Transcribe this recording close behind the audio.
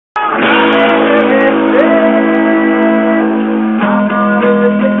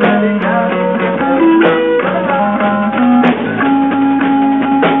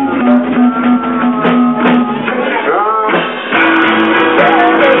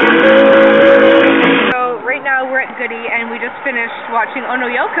Goody, and we just finished watching Oh No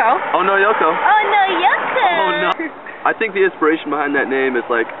Yoko. Oh No Yoko. Oh No Yoko. Oh no. I think the inspiration behind that name is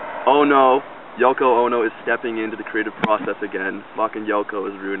like, oh no, Yoko Ono is stepping into the creative process again. Fucking Yoko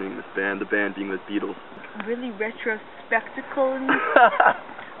is ruining this band, the band being the Beatles. Really retro-spectacle and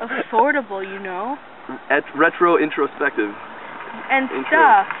affordable, you know? Retro introspective. And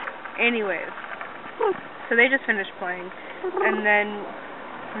stuff. Anyways. So they just finished playing. And then,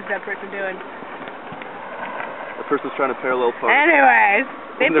 what's that person doing? The person's trying to parallel park. Anyways,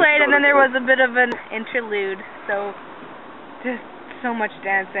 they played and then there was a bit of an interlude, so just so much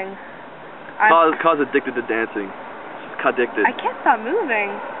dancing. Cause addicted to dancing. Just addicted. I can't stop moving.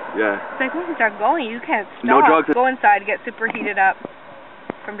 Yeah. It's like once you start going, you can't stop. No drugs. Go inside, get super heated up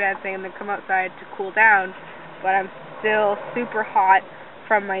from dancing, and then come outside to cool down. But I'm still super hot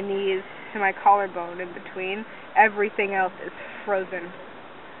from my knees to my collarbone in between. Everything else is frozen.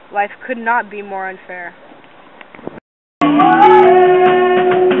 Life could not be more unfair.